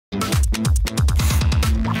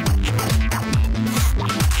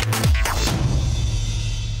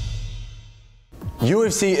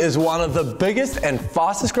UFC is one of the biggest and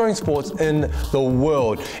fastest growing sports in the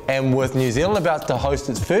world, and with New Zealand about to host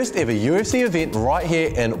its first ever UFC event right here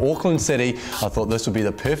in Auckland City, I thought this would be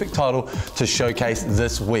the perfect title to showcase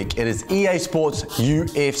this week. It is EA Sports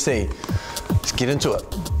UFC. Let's get into it.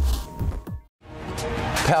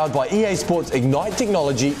 Powered by EA Sports Ignite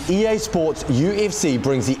technology, EA Sports UFC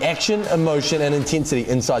brings the action, emotion and intensity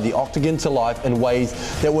inside the octagon to life in ways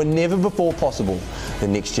that were never before possible. The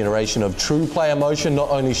next generation of true play emotion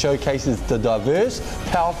not only showcases the diverse,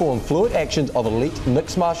 powerful and fluid actions of elite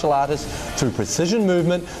mixed martial artists through precision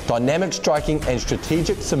movement, dynamic striking and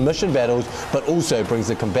strategic submission battles, but also brings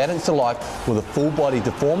the combatants to life with a full body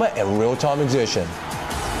deformer and real-time exertion.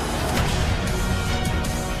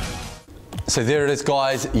 So there it is,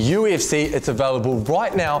 guys, UFC. It's available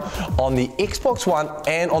right now on the Xbox One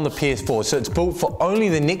and on the PS4. So it's built for only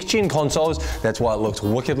the next-gen consoles. That's why it looks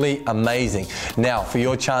wickedly amazing. Now, for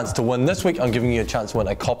your chance to win this week, I'm giving you a chance to win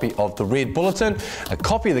a copy of the Red Bulletin, a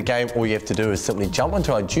copy of the game. All you have to do is simply jump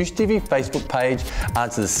onto our Juice TV Facebook page,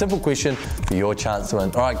 answer the simple question for your chance to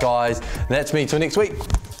win. All right, guys, that's me. Till next week.